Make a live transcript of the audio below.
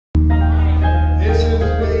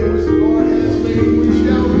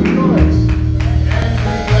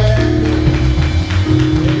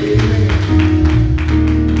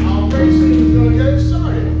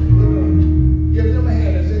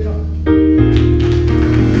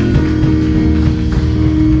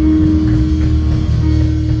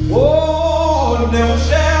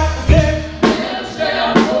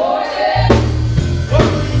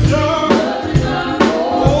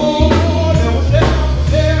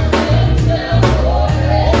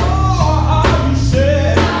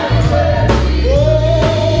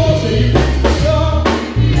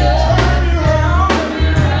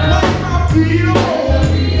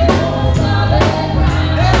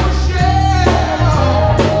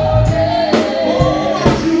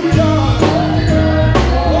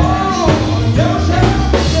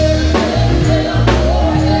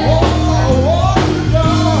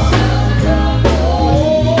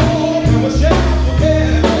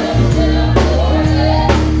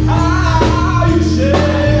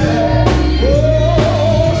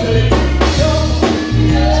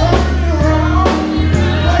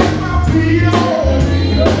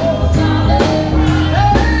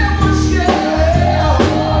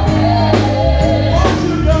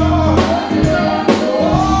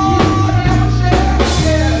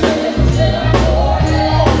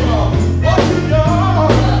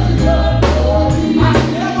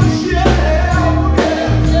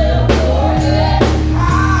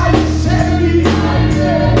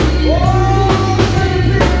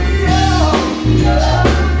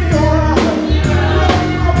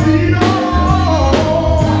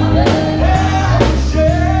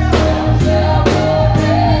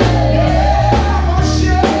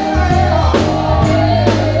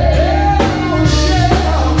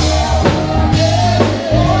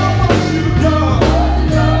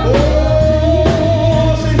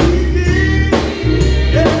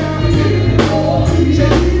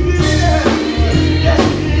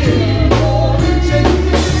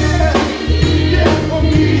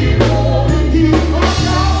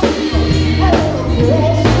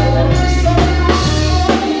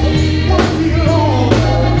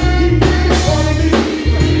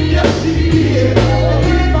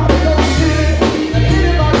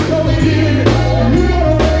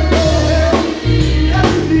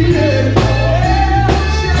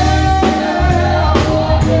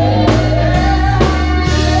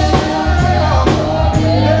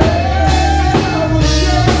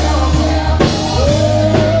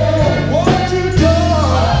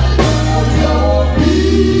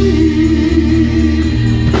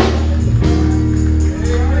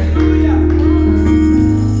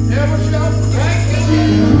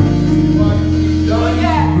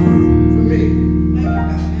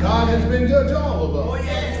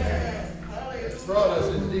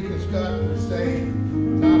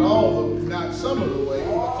some of the way,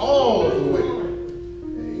 but all of the way.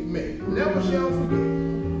 Amen. Never shall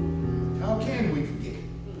forget. How can we forget?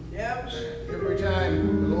 Yep. Every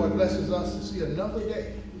time the Lord blesses us to see another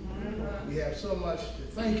day, we have so much to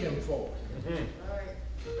thank him for.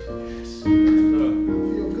 Yes. I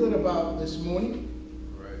feel good about this morning.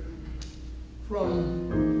 From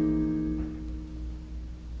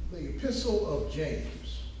the Epistle of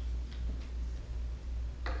James.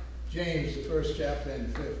 James, the 1st chapter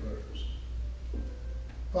and the 5th verse.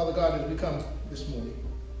 Father God, as we come this morning,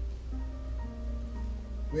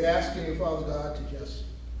 we're asking you, Father God, to just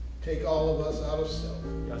take all of us out of self.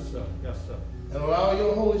 Yes, sir. Yes, sir. And allow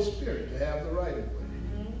your Holy Spirit to have the right of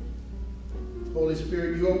way. Holy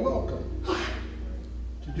Spirit, you are welcome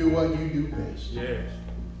to do what you do best. Yes.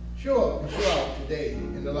 Show up and show out today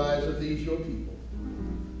in the lives of these your people.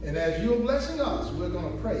 And as you're blessing us, we're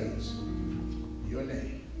going to praise your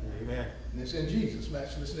name. Amen. And it's in Jesus'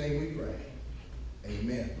 matchless name we pray.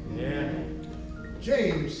 Amen. Amen.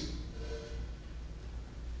 James,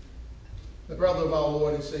 the brother of our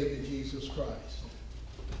Lord and Savior Jesus Christ.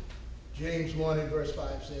 James 1 and verse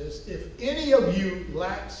 5 says, if any of you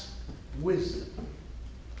lacks wisdom,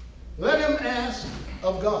 let him ask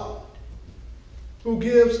of God, who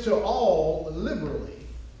gives to all liberally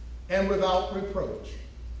and without reproach,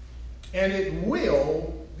 and it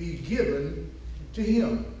will be given to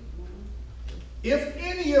him. If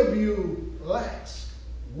any of you lacks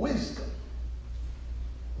wisdom,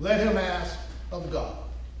 let him ask of God,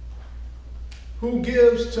 who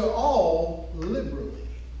gives to all liberally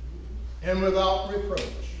and without reproach,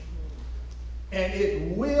 and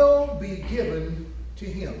it will be given to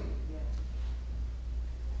him.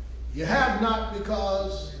 You have not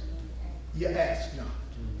because you ask not.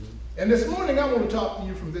 And this morning I want to talk to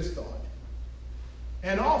you from this thought.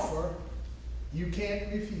 An offer you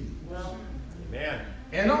can't refuse. Amen.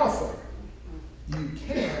 An offer you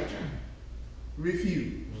can't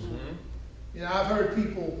refuse. You know, I've heard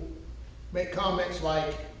people make comments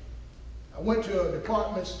like, I went to a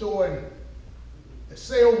department store and the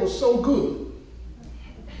sale was so good,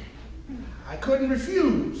 I couldn't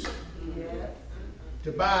refuse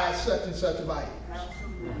to buy such and such of items.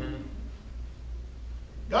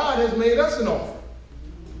 God has made us an offer.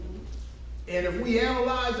 And if we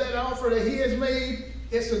analyze that offer that he has made,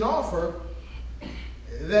 it's an offer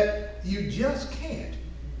that you just can't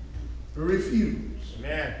refuse.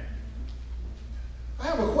 Amen. I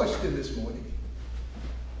have a question this morning.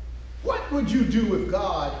 What would you do if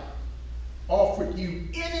God offered you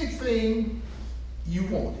anything you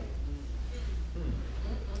wanted?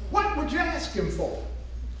 What would you ask him for?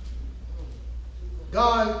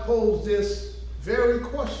 God posed this very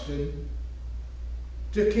question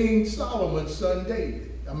to King Solomon's son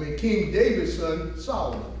David. King David's son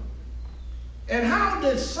Solomon. And how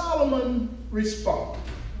did Solomon respond?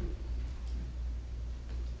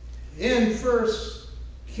 In 1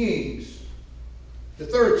 Kings, the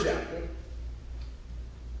 3rd chapter,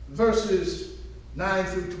 verses 9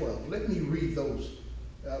 through 12. Let me read those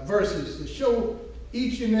verses to show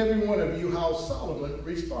each and every one of you how Solomon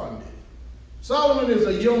responded. Solomon is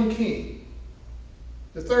a young king,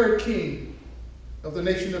 the 3rd king of the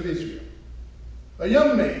nation of Israel. A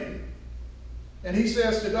young man, and he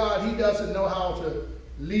says to God he doesn't know how to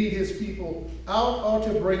lead his people out or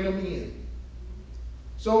to bring them in.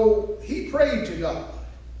 So he prayed to God,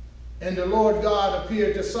 and the Lord God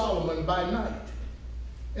appeared to Solomon by night.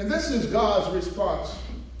 And this is God's response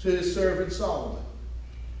to his servant Solomon.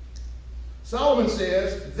 Solomon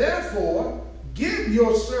says, therefore, give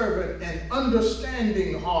your servant an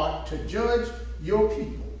understanding heart to judge your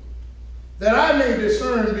people, that I may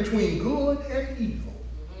discern between good and evil.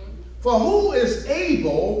 For who is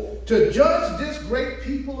able to judge this great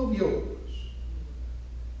people of yours?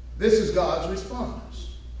 This is God's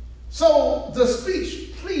response. So the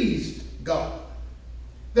speech pleased God,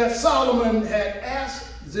 that Solomon had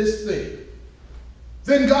asked this thing.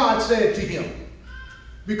 Then God said to him,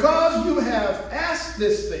 because you have asked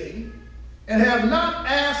this thing, and have not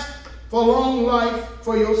asked for long life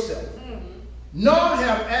for yourself, nor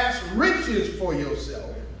have asked riches for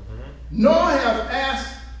yourself, nor have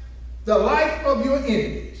asked the life of your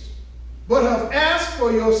enemies, but have asked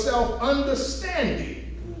for yourself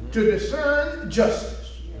understanding to discern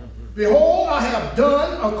justice. Behold, I have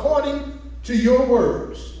done according to your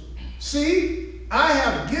words. See, I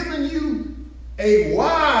have given you a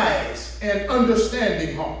wise and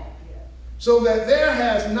understanding heart, so that there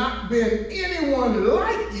has not been anyone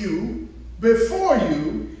like you before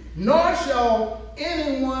you, nor shall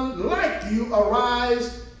anyone like you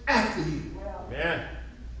arise after you. Amen.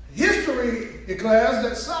 History declares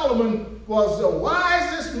that Solomon was the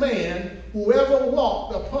wisest man who ever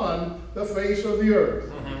walked upon the face of the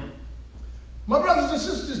earth. My brothers and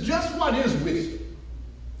sisters, just what is wisdom?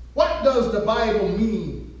 What does the Bible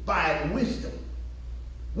mean by wisdom?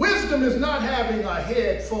 Wisdom is not having a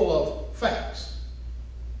head full of facts.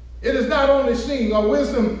 It is not only seeing, or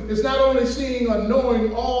wisdom is not only seeing or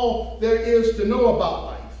knowing all there is to know about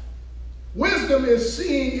life. Wisdom is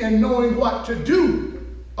seeing and knowing what to do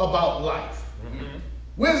about life.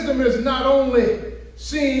 Wisdom is not only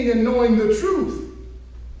seeing and knowing the truth,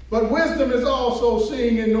 but wisdom is also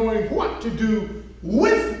seeing and knowing what to do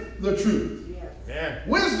with the truth. Amen.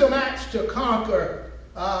 Wisdom acts to conquer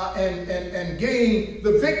and gain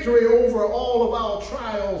the victory over all of our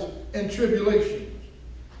trials and tribulations.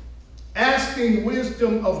 Asking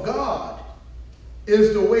wisdom of God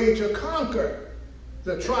is the way to conquer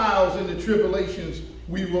the trials and the tribulations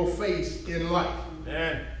we will face in life.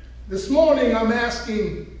 Amen. This morning I'm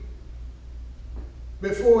asking,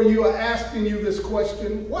 before you are asking you this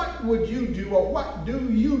question, what would you do, or what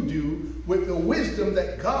do you do with the wisdom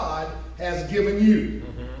that God has given you?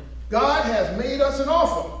 God has made us an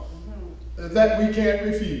offer that we can't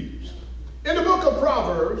refuse. In the book of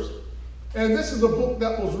Proverbs, and this is a book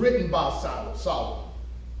that was written by Solomon,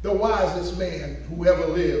 the wisest man who ever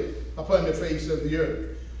lived upon the face of the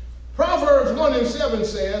earth. Proverbs 1:7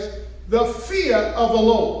 says, the fear of the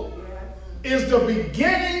Lord is the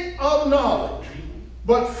beginning of knowledge,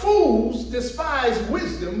 but fools despise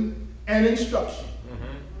wisdom and instruction.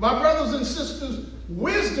 My brothers and sisters,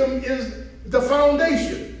 wisdom is the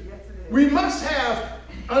foundation. We must have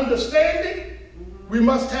understanding, we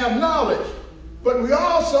must have knowledge, but we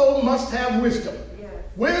also must have wisdom.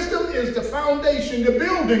 Wisdom is the foundation, the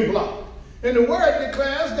building block. And the word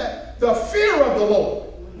declares that the fear of the Lord,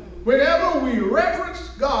 whenever we reverence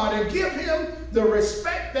God and give him the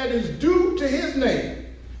respect that is due to his name,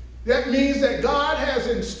 that means that God has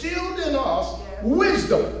instilled in us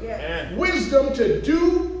wisdom. Wisdom to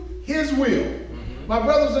do his will. My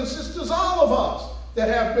brothers and sisters, all of us that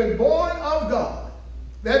have been born of God,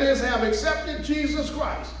 that is, have accepted Jesus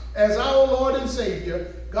Christ as our Lord and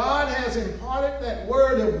Savior, God has imparted that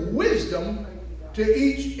word of wisdom to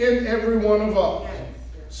each and every one of us.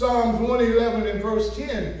 Psalms 111 and verse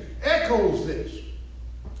 10 echoes this.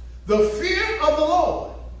 The fear of the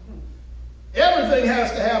Lord, everything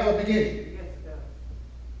has to have a beginning.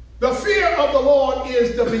 The fear of the Lord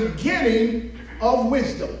is the beginning of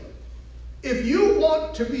wisdom. If you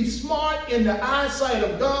want to be smart in the eyesight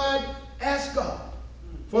of God, ask God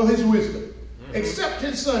for his wisdom. Accept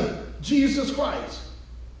his son, Jesus Christ.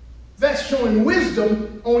 That's showing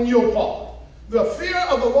wisdom on your part. The fear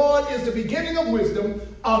of the Lord is the beginning of wisdom.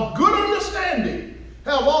 A good understanding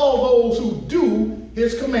have all those who do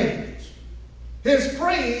his commandments. His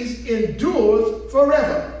praise endures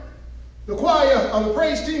forever. The choir of the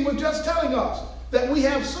praise team was just telling us that we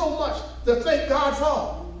have so much to thank God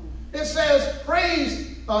for. It says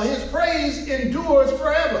his praise endures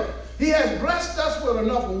forever. He has blessed us with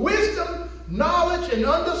enough wisdom, knowledge, and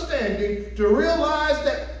understanding to realize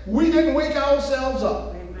that we didn't wake ourselves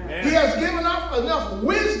up. Amen. He has given us enough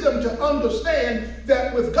wisdom to understand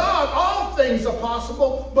that with God all things are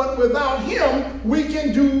possible, but without him we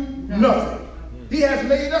can do nothing. He has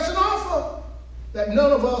made us an offer that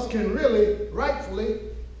none of us can really rightfully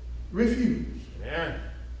refuse. Amen.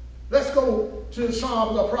 Let's go to the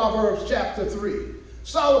Psalms of Proverbs chapter 3.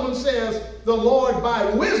 Solomon says, the Lord by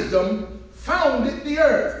wisdom founded the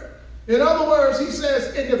earth. In other words, he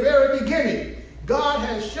says in the very beginning, God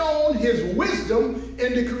has shown his wisdom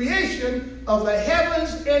in the creation of the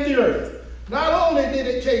heavens and the earth. Not only did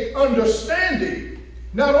it take understanding,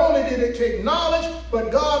 not only did it take knowledge,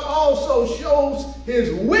 but God also shows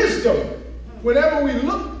his wisdom. Whenever we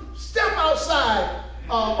step outside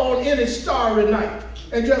on any starry night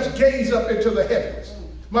and just gaze up into the heavens.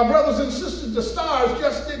 My brothers and sisters, the stars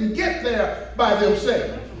just didn't get there by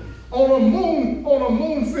themselves. On a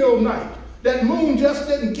moon-filled night, that moon just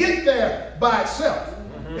didn't get there by itself.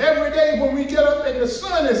 Every day when we get up and the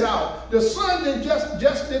sun is out, the sun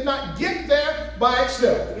just did not get there by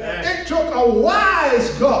itself. It took a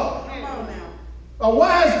wise God,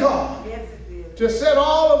 to set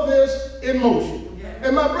all of this in motion.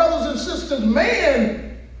 And my brothers and sisters,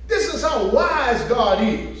 man, this is how wise God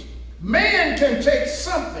is. Man can take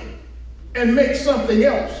something and make something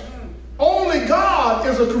else. Only God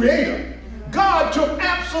is a creator. God took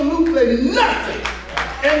absolutely nothing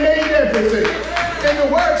and made everything. And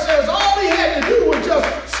the word says all he had to do was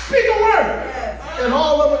just speak a word, and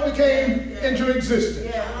all of it became into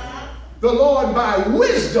existence. The Lord by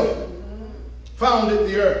wisdom founded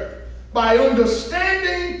the earth. By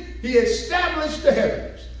understanding, he established the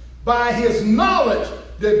heavens. By his knowledge,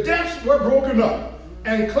 The depths were broken up,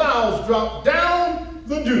 and clouds dropped down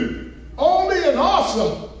the dew. Only an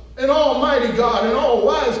awesome and almighty God and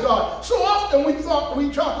all-wise God. So often we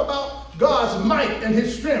talk about God's might and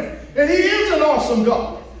his strength. And he is an awesome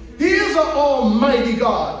God. He is an almighty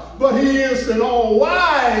God. But he is an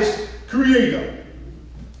all-wise creator.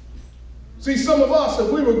 See, some of us,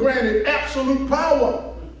 if we were granted absolute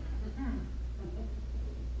power,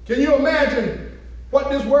 can you imagine what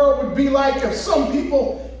this world would be like if some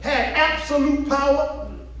people had absolute power?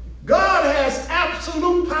 God has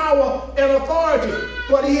absolute power and authority,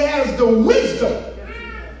 but he has the wisdom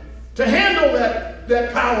to handle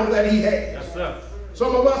that power that he has. Yes, sir.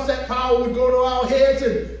 Some of us, that power would go to our heads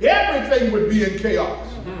and everything would be in chaos.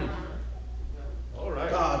 All right.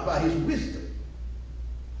 God, by his wisdom.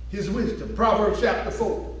 Proverbs chapter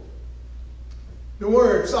 4. The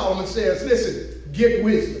word, Solomon says, listen, get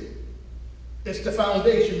wisdom. It's the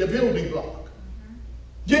foundation, the building block.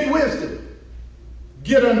 Get wisdom.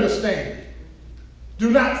 Get understanding. Do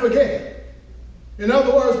not forget. In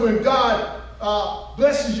other words, when God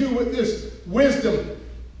blesses you with this wisdom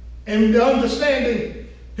and the understanding,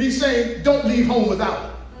 he's saying, don't leave home without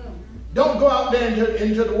it. Don't go out there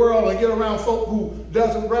into the world and get around folk who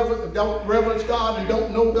don't reverence God and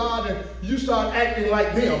don't know God, and you start acting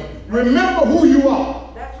like them. Remember who you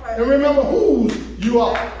are. That's right. And remember whose you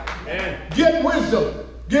are. Amen. Get wisdom.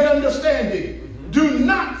 Get understanding. Do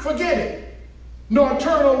not forget it, nor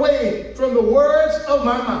turn away from the words of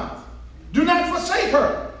my mouth. Do not forsake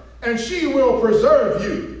her, and she will preserve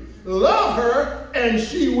you. Love her, and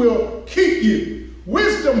she will keep you.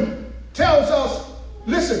 Wisdom tells us,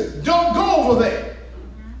 listen, don't go over there.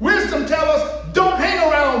 Wisdom tells us, don't hang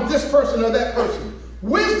around this person or that person.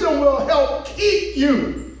 Wisdom will help keep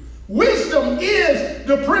you. Wisdom is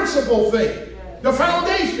the principal thing, the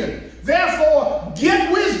foundation. Therefore,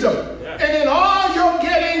 get wisdom. And in all you're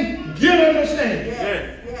getting, get understanding.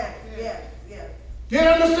 Yes.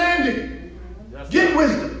 Get understanding. Get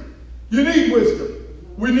wisdom. You need wisdom.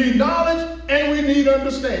 We need knowledge and we need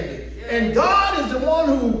understanding. And God is the one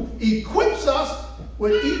who equips us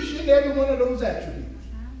with each and every one of those attributes.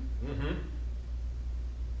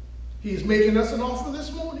 He's making us an offer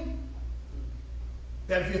this morning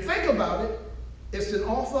that if you think about it, it's an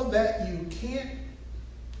offer that you can't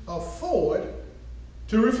afford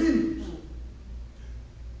to refuse.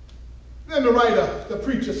 Then the writer, the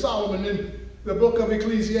preacher Solomon in the book of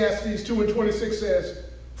Ecclesiastes 2:26 says,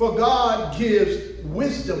 for God gives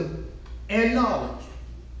wisdom and knowledge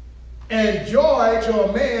and joy to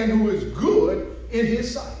a man who is good in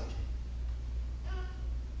his sight.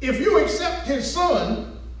 If you accept his son,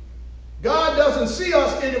 God doesn't see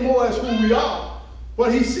us anymore as who we are,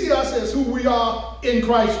 but he sees us as who we are in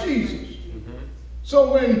Christ Jesus.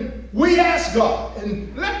 So when we ask God,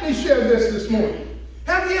 and let me share this morning.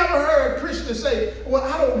 Have you ever heard Christians say, well,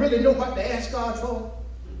 I don't really know what to ask God for?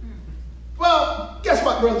 Well, guess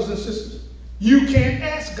what, brothers and sisters? You can't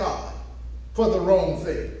ask God for the wrong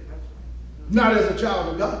thing. Not as a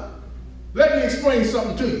child of God. Let me explain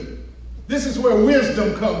something to you. This is where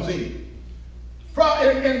wisdom comes in.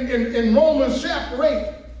 In Romans chapter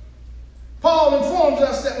 8, Paul informs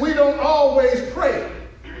us that we don't always pray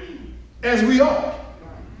as we ought.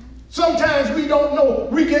 Sometimes we don't know.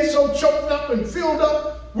 We get so choked up and filled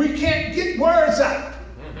up, we can't get words out.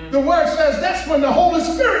 The word says that's when the Holy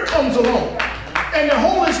Spirit comes along. And the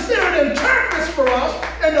Holy Spirit interprets for us,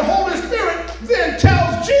 and the Holy Spirit then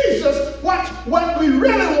tells Jesus what we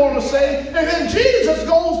really want to say, and then Jesus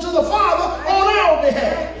goes to the Father on our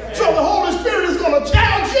behalf. So the Holy Spirit is going to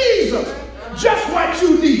tell Jesus just what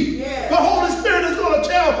you need. The Holy Spirit is going to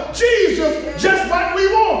tell Jesus just what we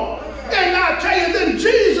want. And I tell you, then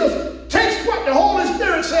Jesus takes what the Holy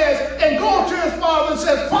Spirit says and goes to his Father and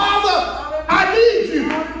says, Father, I need you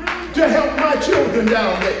to help my children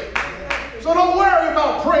down there. So don't worry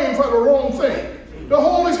about praying for the wrong thing. The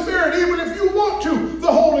Holy Spirit, even if you want to,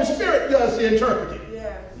 the Holy Spirit does the interpreting.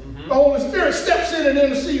 The Holy Spirit steps in and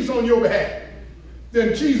intercedes on your behalf.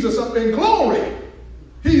 Then Jesus up in glory,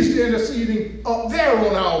 he's interceding up there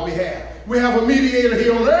on our behalf. We have a mediator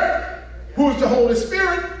here on earth, who is the Holy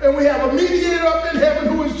Spirit, and we have a mediator up in heaven,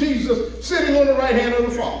 who is Jesus, sitting on the right hand of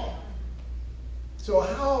the Father. So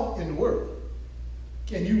how in the world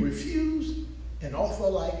can you refuse an offer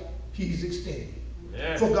like he's extending?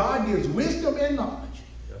 For God gives wisdom and knowledge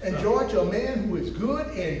and joy to a man who is good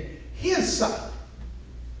in his sight.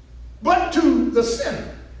 But to the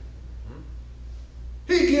sinner,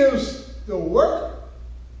 he gives the work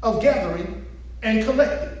of gathering and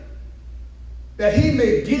collecting, that he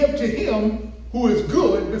may give to him who is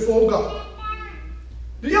good before God.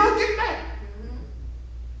 Do y'all get that?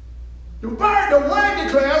 The word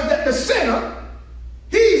declares that the sinner,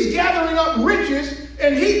 he's gathering up riches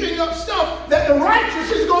and heaping up stuff that the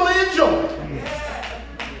righteous is going to enjoy.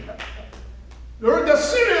 The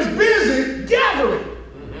sinner is busy gathering.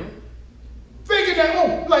 Thinking that,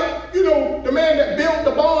 oh, like, you know, the man that built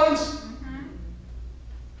the barns,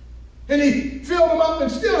 and he filled them up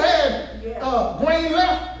and still had grain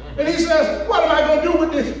left. And he says, what am I going to do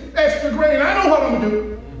with this extra grain? I know what I'm going to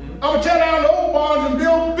do. I'm going to tear down the old barns and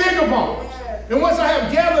build bigger barns. And once I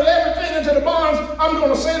have gathered everything into the barns, I'm going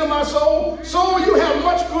to say to my soul, soul, you have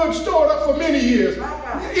much good stored up for many years.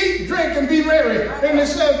 Eat, drink, and be merry. And it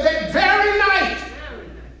says that very night,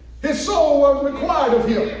 his soul was required of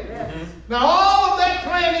him. Now, all of that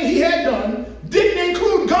planning he had done didn't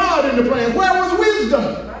include God in the plan. Where was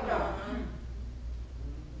wisdom?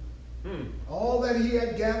 All that he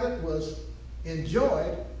had gathered was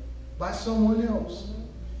enjoyed by someone else.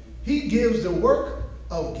 He gives the work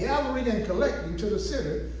of gathering and collecting to the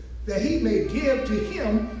sinner that he may give to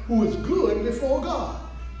him who is good before God.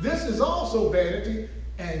 This is also vanity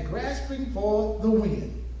and grasping for the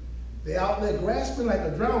wind. They're out there grasping like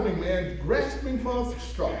a drowning man, grasping for a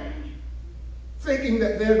straw, thinking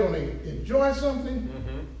that they're going to enjoy something,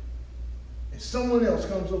 and someone else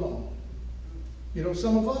comes along. You know,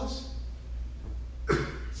 some of us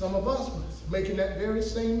was making that very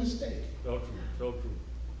same mistake. So true, so true.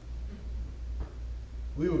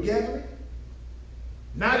 We were gathering,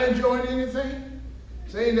 not enjoying anything,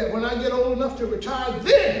 saying that when I get old enough to retire,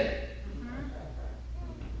 then.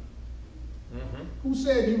 Who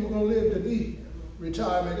said you were going to live to be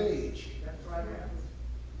retirement age?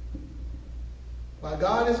 While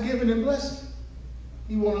God has given and blessing,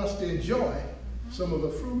 he wants us to enjoy some of the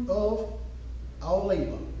fruit of our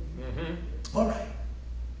labor. All right.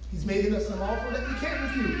 He's making us an offer that we can't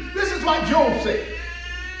refuse. This is what Job said.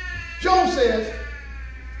 Job says,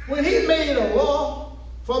 when he made a law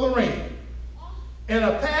for the rain and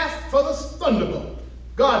a path for the thunderbolt,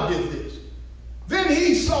 God did this. Then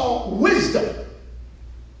he saw wisdom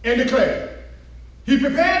and declared, he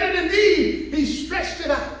prepared it indeed, he stretched it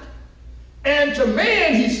out. And to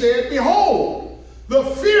man he said, behold, the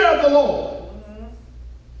fear of the Lord.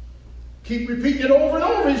 Keep repeating it over and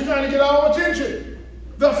over. He's trying to get our attention.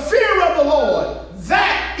 The fear of the Lord,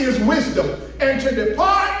 that is wisdom. And to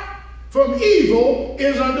depart from evil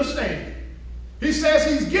is understanding. He says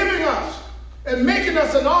he's giving us and making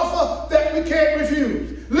us an offer that we can't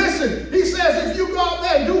refuse. Listen, he says if you go out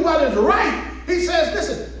there and do what is right, he says,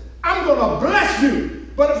 listen, I'm going to bless you.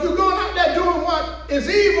 But if you're going out there doing what is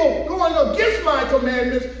evil, going against my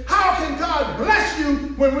commandments, how can God bless you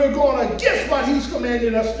when we're going against what he's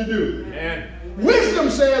commanded us to do? Amen. Wisdom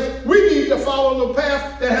says we need to follow the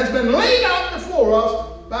path that has been laid out before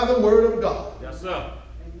us by the word of God. Yes, sir.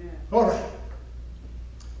 Amen. All right.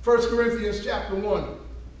 1 Corinthians chapter 1,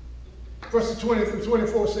 verses 20 through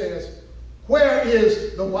 24 says, where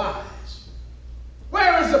is the wise?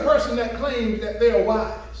 Where is the person that claims that they are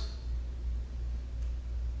wise?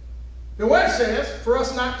 The word says for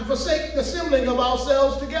us not to forsake the assembling of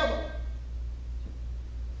ourselves together.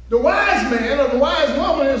 The wise man or the wise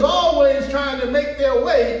woman is always trying to make their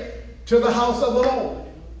way to the house of the Lord.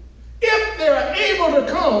 If they're able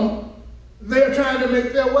to come, they're trying to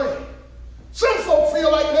make their way. Some folk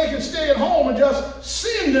feel like they can stay at home and just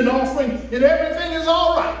send an offering and everything is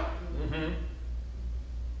all right.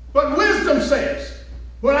 But wisdom says,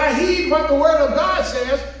 when I heed what the word of God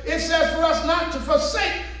says, it says for us not to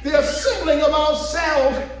forsake the assembling of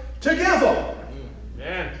ourselves together.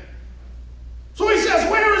 Amen. So he says,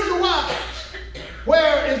 where is the wise?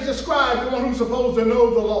 Where is the scribe, the one who's supposed to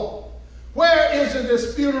know the law? Where is the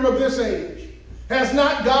disputer of this age? Has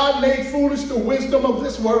not God made foolish the wisdom of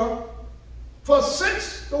this world? For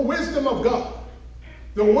since the wisdom of God,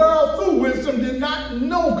 the world through wisdom did not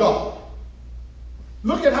know God.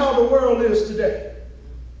 Look at how the world is today.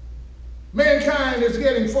 Mankind is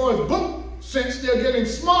getting, for its book sense, they're getting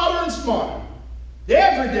smarter and smarter.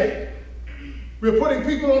 Every day. We're putting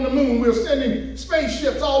people on the moon. We're sending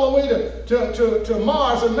spaceships all the way to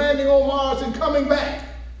Mars and landing on Mars and coming back.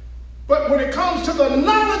 But when it comes to the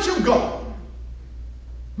knowledge of God,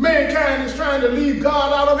 mankind is trying to leave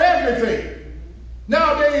God out of everything.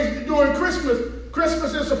 Nowadays, during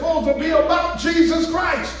Christmas is supposed to be about Jesus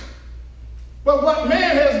Christ. But what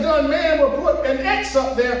man has done, man will put an X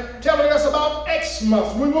up there telling us about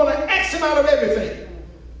Xmas. We want to X him out of everything.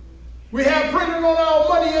 We have printed on our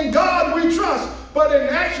money, in God we trust. But in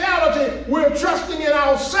actuality, we're trusting in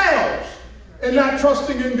ourselves and not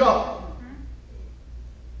trusting in God.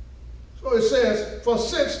 So it says, for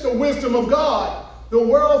since the wisdom of God, the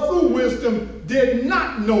world through wisdom did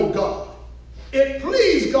not know God. It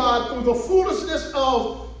pleased God through the foolishness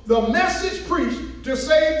of the message preached to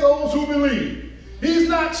save those who believe. He's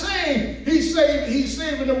not saying he's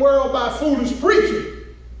saving the world by foolish preaching,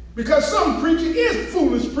 because some preaching is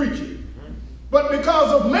foolish preaching. But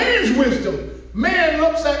because of man's wisdom, man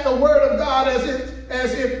looks at the word of God as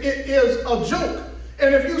if it is a joke.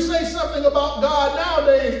 And if you say something about God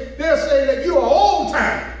nowadays, they'll say that you are old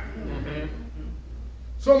time.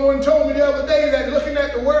 Someone told me the other day that looking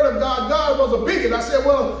at the word of God, God was a bigot. I said,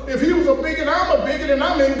 well, if he was a bigot, I'm a bigot, and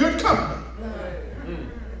I'm in good company.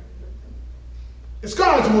 It's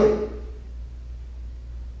God's word.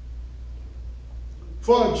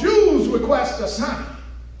 For Jews request a sign.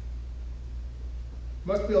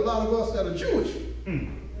 Must be a lot of us that are Jewish.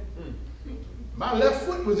 My left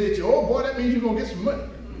foot was itchy. Oh boy, that means you're going to get some money.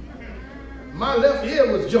 My left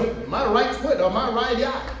ear was jumping. My right foot or my right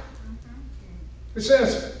eye. It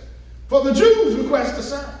says, for the Jews request a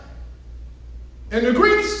sign, and the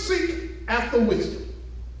Greeks seek after wisdom.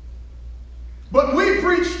 But we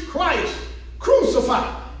preach Christ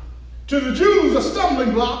crucified, to the Jews a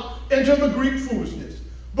stumbling block, and to the Greek foolishness.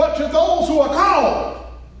 But to those who are called,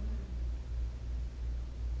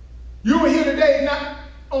 you are here today not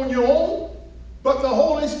on your own, but the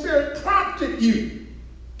Holy Spirit prompted you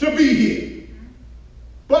to be here.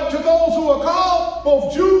 But to those who are called,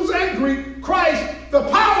 both Jews and Greek, Christ, the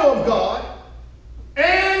power of God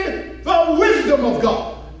and the wisdom of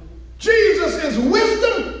God. Jesus is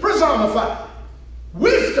wisdom personified.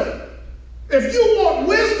 Wisdom. If you want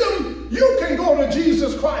wisdom, you can go to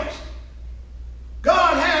Jesus Christ.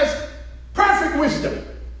 God has perfect wisdom,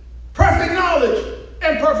 perfect knowledge,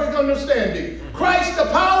 and perfect understanding. Christ, the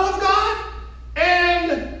power of God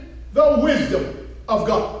and the wisdom of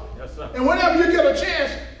God. Yes, sir. And whenever you get a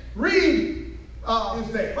chance, read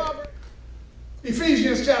his name.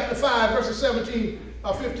 Ephesians chapter 5, verses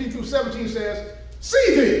 15 through 17 says,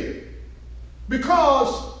 see then,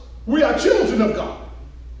 because we are children of God,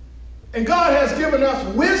 and God has given us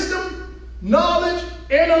wisdom, knowledge,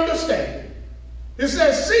 and understanding. It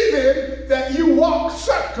says, see then that you walk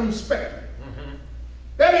circumspectly.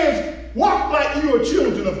 That is, walk like you are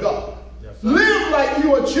children of God. Yes, live like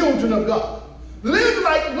you are children of God. Live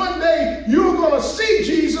like one day you're going to see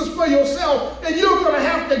Jesus for yourself, and you're going to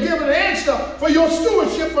have to give an answer for your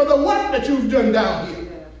stewardship for the work that you've done down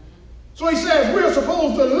here. So he says we're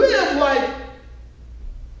supposed to live like,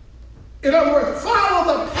 in other words,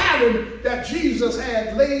 follow the pattern that Jesus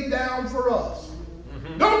had laid down for us.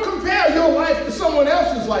 Don't compare your life to someone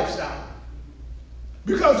else's lifestyle.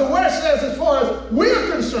 Because the word says, as far as we're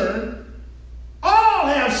concerned, all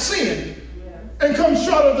have sinned and come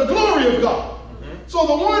short of the glory of God. So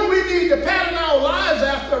the one we need to pattern our lives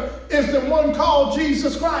after is the one called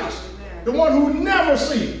Jesus Christ, the one who never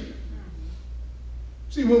sinned.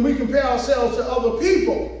 See, when we compare ourselves to other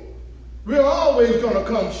people, we're always going to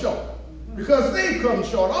come short, because they've come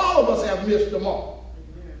short. All of us have missed the mark.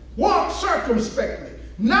 Walk circumspectly,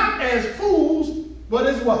 not as fools, but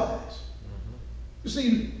as wise. You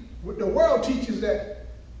see, the world teaches that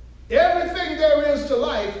everything there is to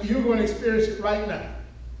life, you're going to experience it right now.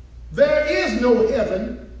 There is no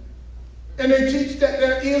heaven, and they teach that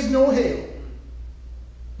there is no hell.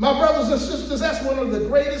 My brothers and sisters, that's one of the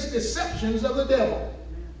greatest deceptions of the devil.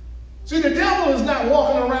 See, the devil is not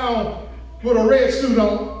walking around with a red suit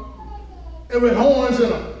on and with horns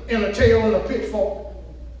and a tail and a pitchfork.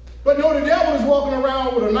 But no, the devil is walking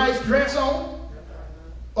around with a nice dress on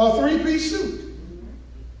or a three-piece suit.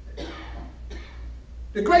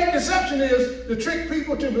 The great deception is to trick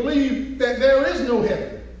people to believe that there is no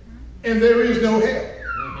heaven and there is no hell.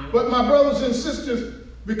 But my brothers and sisters,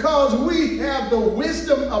 because we have the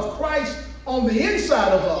wisdom of Christ on the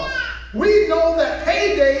inside of us, we know that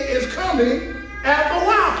payday is coming after a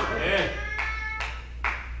while. Yeah.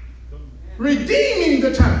 Redeeming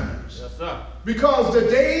the times. Yes, sir. Because the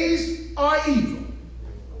days are evil.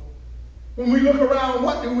 When we look around,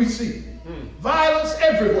 what do we see? Violence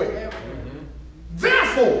everywhere.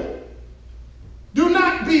 Therefore, do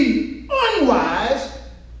not be unwise,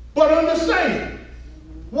 but understand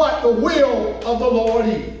what the will of the Lord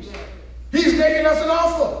is. He's making us an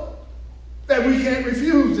offer that we can't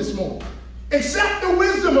refuse this morning. Accept the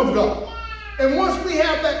wisdom of God. And once we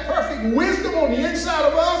have that perfect wisdom on the inside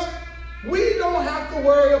of us, we don't have to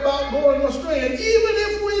worry about going astray. And even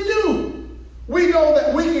if we do, we know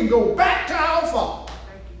that we can go back to our Father.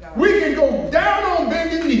 We can go down on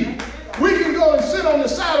bended knee. We can go and sit on the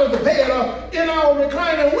side of the bed or in our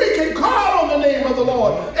recliner. We can call on the name of the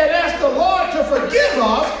Lord and ask the Lord to forgive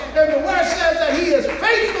us. And the word says that he is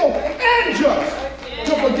faithful and just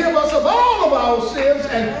to forgive us of all of our sins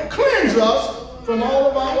and cleanse us from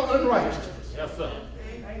all of our unrighteousness. Yes, sir.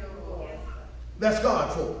 That's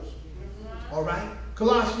God for us. All right?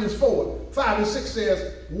 Colossians 4:5-6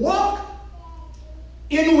 says, walk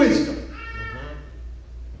in wisdom.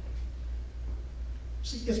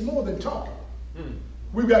 See, it's more than talking.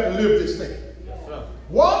 We've got to live this thing. Yes, sir.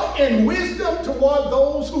 Walk in wisdom toward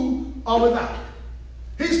those who are without.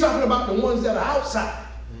 He's talking about the ones that are outside,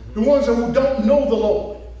 the ones who don't know the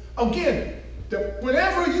Lord. Again,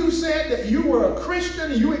 whenever you said that you were a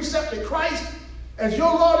Christian and you accepted Christ as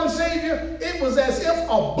your Lord and Savior, it was as if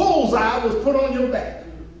a bullseye was put on your back.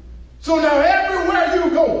 So now everywhere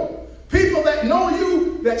you go, people that know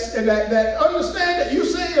you, that understand that you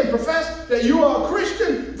say and profess that you are a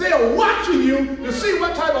Christian, they are watching you to see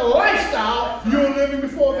what type of lifestyle you're living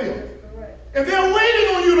before them. And they're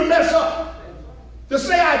waiting on you to mess up, to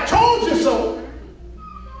say, I told you so.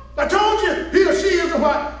 I told you he or she isn't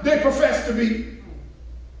what they profess to be.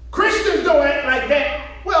 Christians don't act like that.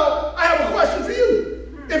 Well, I have a question for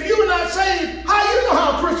you. If you're not saved, how do you know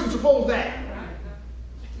how a Christian's supposed to act?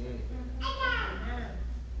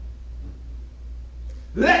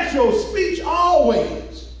 Let your speech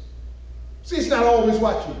always. See, it's not always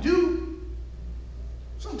what you do.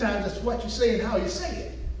 Sometimes it's what you say and how you say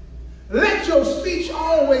it. Let your speech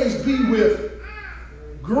always be with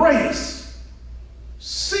grace,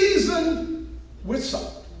 seasoned with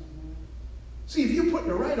salt. See, if you put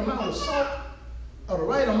the right amount of salt or the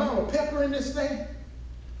right amount of pepper in this thing,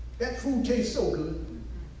 that food tastes so good.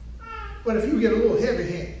 But if you get a little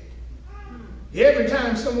heavy-handed, every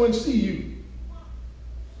time someone see you,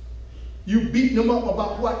 you beating them up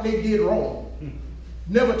about what they did wrong,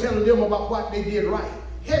 never telling them about what they did right.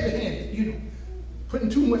 Heavy-handed, you know, putting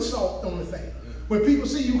too much salt on the thing. When people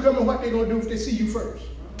see you coming, what they going to do if they see you first?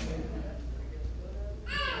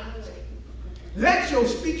 Let your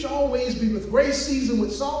speech always be with grace, seasoned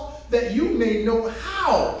with salt, that you may know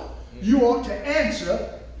how you ought to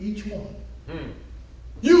answer each one.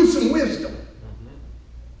 Use some wisdom.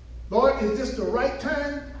 Lord, is this the right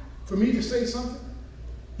time for me to say something?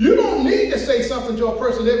 You don't need to say something to a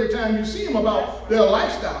person every time you see them about their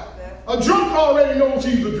lifestyle. A drunk already knows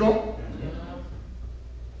he's a drunk.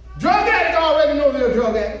 Drug addict already knows they're a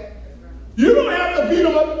drug addict. You don't have to beat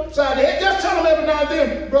them upside the head. Just tell them every now and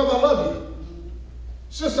then, brother, I love you.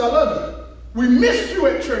 Sister, I love you. We missed you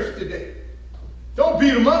at church today. Don't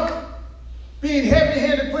beat them up. Being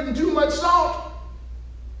heavy-handed, putting too much salt.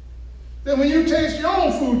 Then when you taste your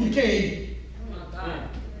own food, you can't eat.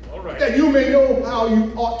 All right. That you may know how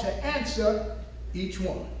you ought to answer each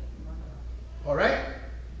one. All right?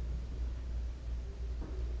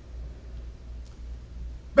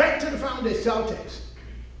 Back to the foundation, our text.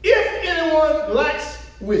 If anyone lacks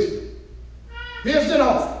wisdom, here's an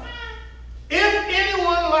offer. If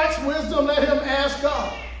anyone lacks wisdom, let him ask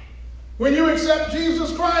God. When you accept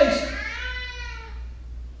Jesus Christ,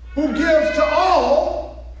 who gives to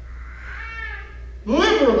all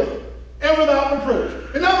liberally and without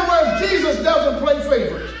reproach. In other words, Jesus doesn't play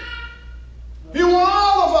favorites. He wants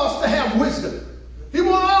all of us to have wisdom. He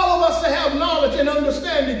wants all of us to have knowledge and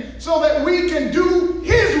understanding so that we can do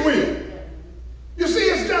his will. You see,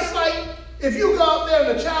 it's just like if you go out there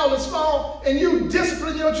and a child is small and you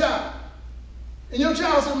discipline your child. And your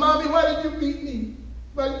child says, Mommy, why did you beat me?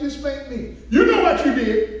 Why did you spank me? You know what you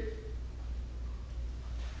did.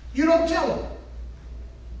 You don't tell them.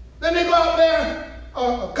 Then they go out there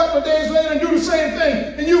a couple of days later and do the same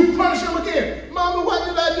thing. And you punish them again. Mama, what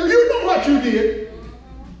did I do? You know what you did.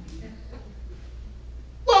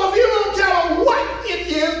 Well, if you don't tell them what it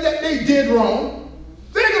is that they did wrong,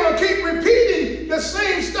 they're going to keep repeating the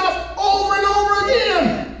same stuff over and over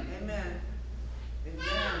again.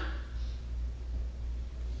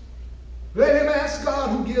 Let him ask God,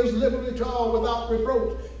 who gives liberty to all without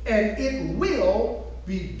reproach, and it will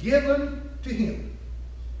be given to him.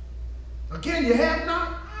 Again, you have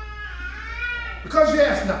not, because you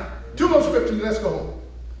ask not. Two more scriptures, let's go home.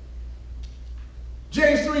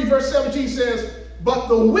 James 3, verse 17 says, but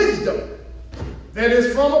the wisdom that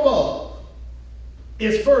is from above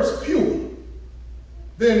is first pure,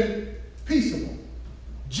 then peaceable,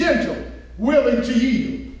 gentle, willing to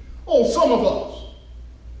yield. Oh, some of us,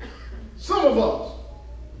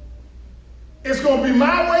 it's going to be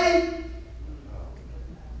my way.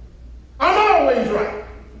 I'm always right.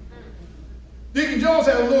 Deacon Jones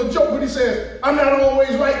had a little joke when he says, I'm not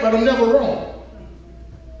always right, but I'm never wrong.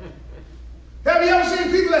 Have you ever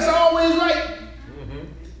seen people that's always right?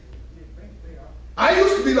 I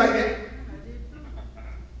used to be like that.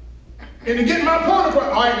 And to get my point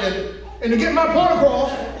across, all right, Linda, and to get my point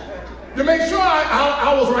across, to make sure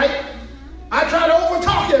I was right, I try to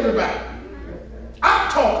overtalk everybody.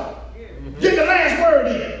 I'm talking. Get the last word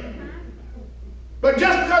in. But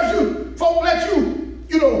just because you folk let you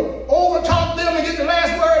know, overtalk them and get the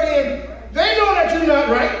last word in, they know that you're not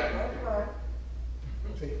right. That's right.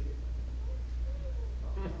 See?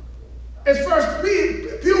 It's first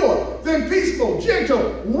pure, then peaceful,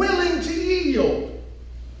 gentle, willing to yield.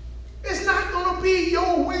 It's not going to be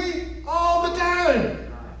your way all the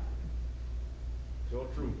time. So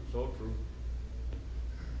true, so true.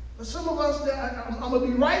 But some of us, I'm going to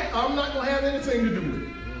be right, I'm not going to have anything to do with it.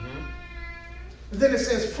 And then it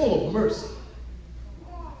says full of mercy.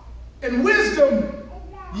 And wisdom,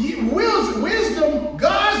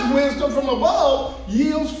 God's wisdom from above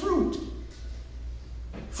yields fruit.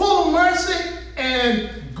 Full of mercy and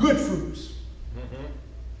good fruits.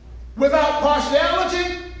 Without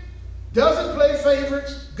partiality, doesn't play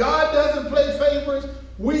favorites. God doesn't play favorites.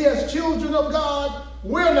 We as children of God,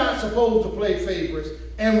 we're not supposed to play favorites.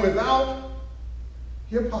 And without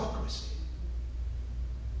hypocrisy.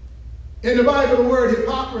 In the Bible, the word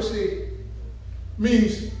hypocrisy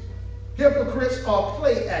means hypocrites are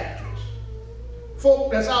play actors.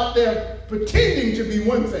 Folk that's out there pretending to be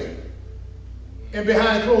one thing. And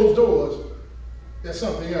behind closed doors, there's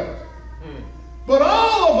something else. But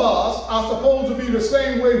all of us are supposed to be the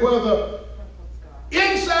same way, whether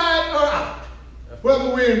inside or out.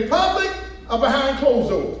 Whether we're in public or behind closed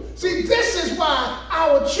doors. See, this is why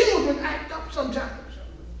our children act up sometimes.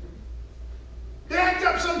 They act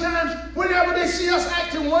up sometimes whenever they see us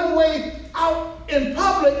acting one way out in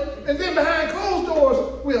public, and then behind closed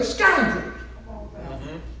doors, we're scoundrels.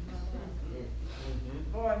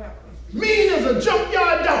 Mean as a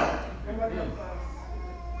junkyard dog.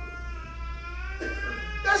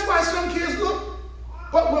 That's why some kids look.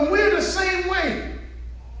 But when we're the same way,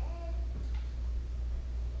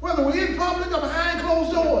 whether we're in public or behind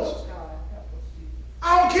closed doors,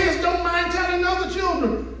 our kids don't mind telling other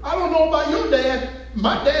children. I don't know about your dad.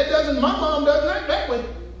 My dad doesn't, my mom doesn't act that way.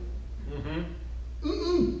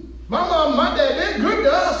 My mom, my dad, they're good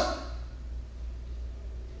to us.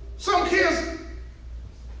 Some kids,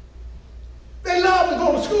 they love to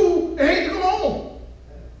go to school and hate to go home.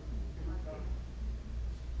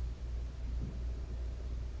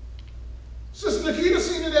 Sister Nikita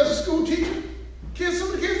seen it as a school teacher.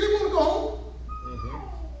 Some of the kids, they want to go home.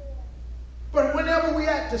 But whenever we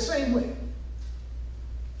act the same way,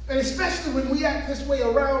 and especially when we act this way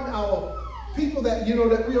around our people that,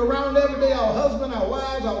 that we're around every day, our husband, our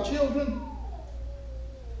wives, our children,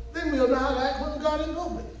 then we'll know how to act when God in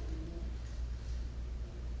public.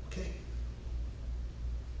 Okay?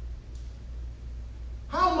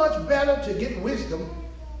 How much better to get wisdom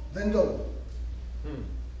than gold?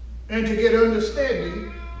 And to get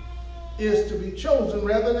understanding is to be chosen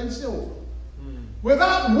rather than silver.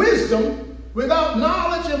 Without wisdom, without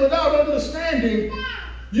knowledge, and without understanding,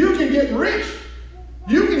 you can get rich.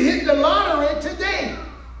 You can hit the lottery today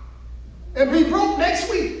and be broke next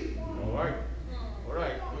week. All right. All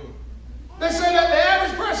right. They say that the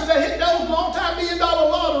average person that hit those multi-million-dollar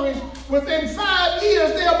lotteries, within 5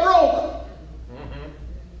 years, they're broke.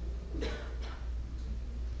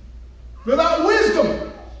 Without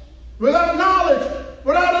wisdom, without knowledge,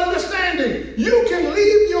 without understanding, you can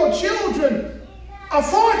leave your children a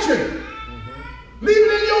fortune. Leave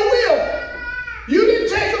it in your will. You didn't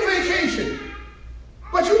take a vacation,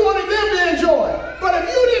 but you wanted them to enjoy. But if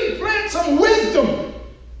you didn't plant some wisdom,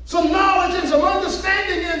 some knowledge, and some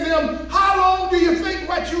understanding in them, how long do you think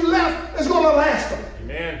what you left is going to last them?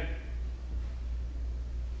 Amen.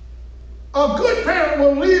 A good parent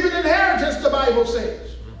will leave an inheritance, the Bible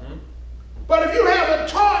says. But if you haven't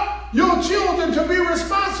taught your children to be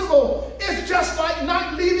responsible, it's just like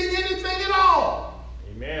not leaving anything at all.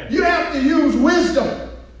 Amen. You have to use wisdom,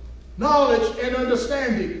 knowledge, and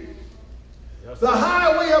understanding. Yes, the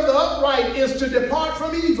highway of the upright is to depart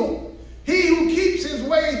from evil. He who keeps his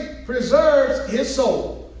way preserves his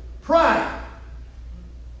soul. Pride.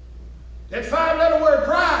 That 5-letter word,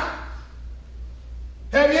 pride.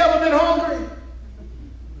 Have you ever been hungry?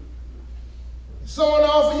 Someone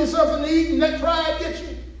offer you something to eat and that pride gets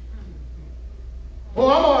you? Oh,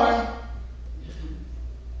 I'm all right.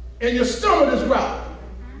 And your stomach is growling.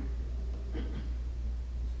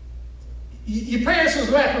 Your pants is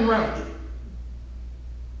lapping around you.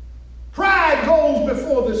 Pride goes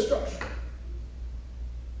before destruction.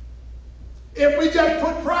 If we just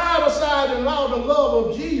put pride aside and allow the love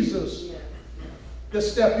of Jesus to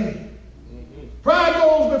step in. Pride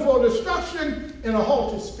goes before destruction and a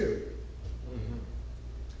haughty spirit.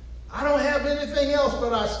 I don't have anything else,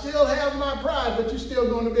 but I still have my pride, but you're still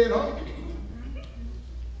going to bed hungry.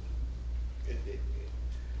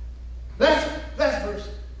 Last verse.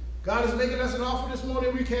 God is making us an offer this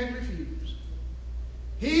morning we can't refuse.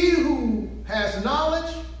 He who has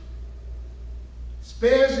knowledge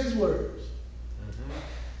spares his words.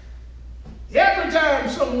 Every time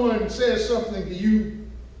someone says something to you,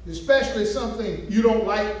 especially something you don't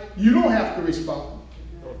like, you don't have to respond.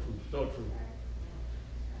 So true, so true.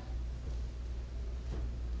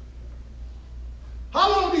 How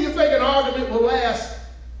long do you think an argument will last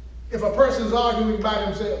if a person's arguing by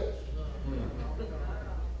themselves?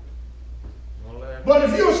 But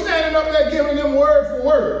if you're standing up there giving them word for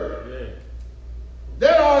word,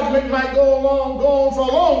 that argument might go on for a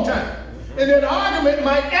long time. And then the argument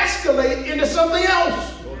might escalate into something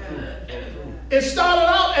else. It started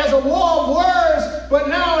out as a war of words, but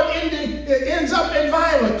now it ends up in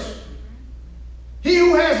violence. He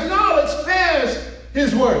who has knowledge spares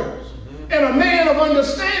his words. And a man of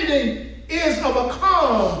understanding is of a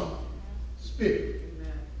calm spirit.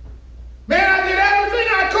 Man, I did everything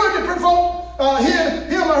I could to provoke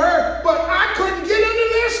him or her, but I couldn't get under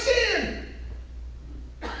their skin.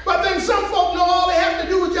 But then some folk know all they have to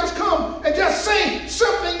do is just come and just say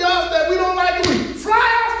something to us that we don't like, and we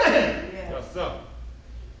fly off the handle. Yes, sir.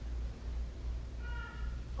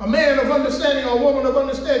 A man of understanding or a woman of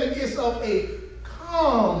understanding is of a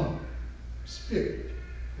calm spirit.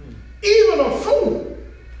 Even a fool.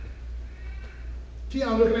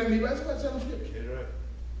 Keon looking at me, that's what I said in scripture.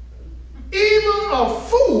 Even a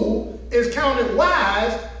fool is counted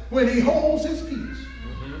wise when he holds his peace.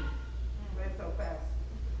 Went so fast.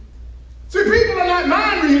 See, people are not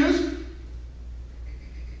mind readers.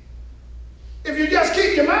 If you just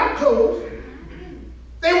keep your mouth closed,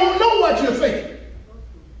 they won't know what you're thinking.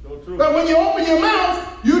 So true. But when you open your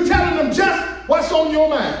mouth, you're telling them just what's on your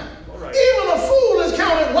mind. Right. Even a fool is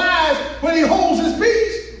counted wise when he holds his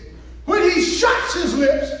peace. When he shuts his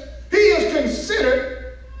lips, he is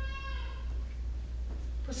considered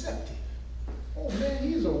perceptive. Oh man,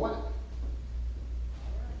 he's a wise.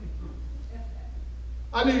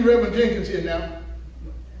 I need Reverend Jenkins here now.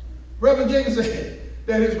 Reverend Jenkins said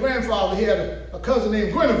that his grandfather, he had a cousin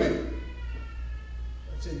named Guinevere.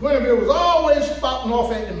 I said Guinevere was always spouting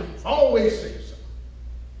off at the mouth, always saying something.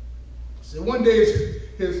 I said one day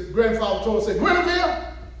his grandfather told him, said,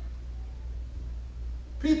 Guinevere,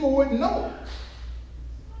 people wouldn't know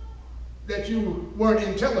that you weren't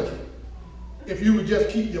intelligent if you would just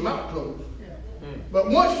keep your mouth closed. But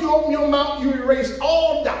once you open your mouth, you erase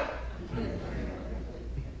all doubt.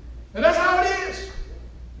 And that's how it is.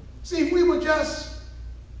 See, if we would just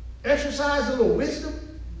exercise a little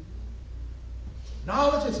wisdom,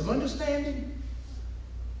 knowledge and some understanding,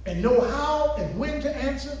 and know how and when to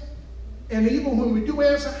answer, and even when we do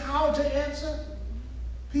answer, how to answer,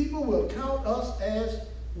 people will count us as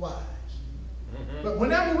wise. But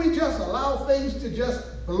whenever we just allow things to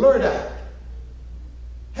just blurt out,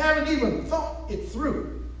 haven't even thought it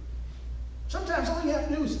through, sometimes all you have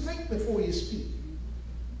to do is think before you speak.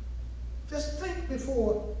 Just think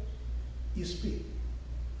before you speak.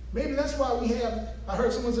 Maybe that's why we have, I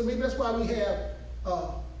heard someone say, maybe that's why we have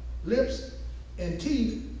lips and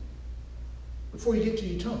teeth before you get to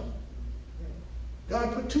your tongue.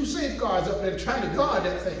 God put two safeguards up there trying to guard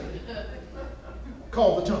that thing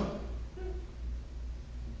called the tongue.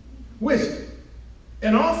 Wisdom.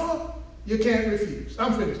 An offer you can't refuse.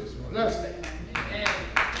 I'm finished this morning. Let us stand.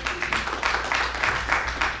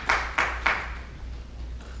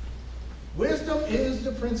 Wisdom is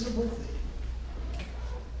the principal thing.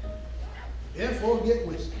 Therefore get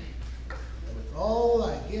wisdom. And with all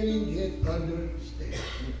thy getting, get understanding.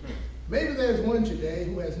 Maybe there's one today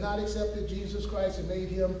who has not accepted Jesus Christ and made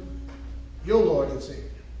him your Lord and Savior.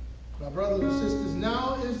 My brothers and sisters,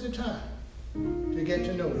 now is the time to get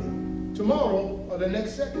to know him. Tomorrow or the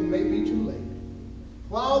next second may be too late.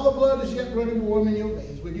 While the blood is yet running warm in your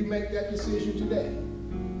veins, will you make that decision today?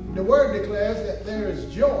 The word declares that there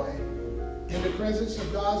is joy in the presence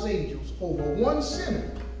of God's angels over one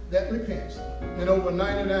sinner that repents and over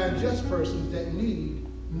 99 just persons that need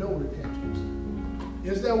no repentance.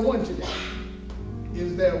 Is there one today?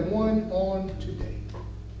 Is there one on today?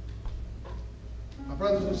 My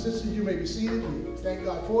brothers and sisters, you may be seated. We thank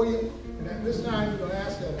God for you. And at this time, we're going to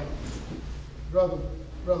ask that Brother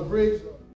Briggs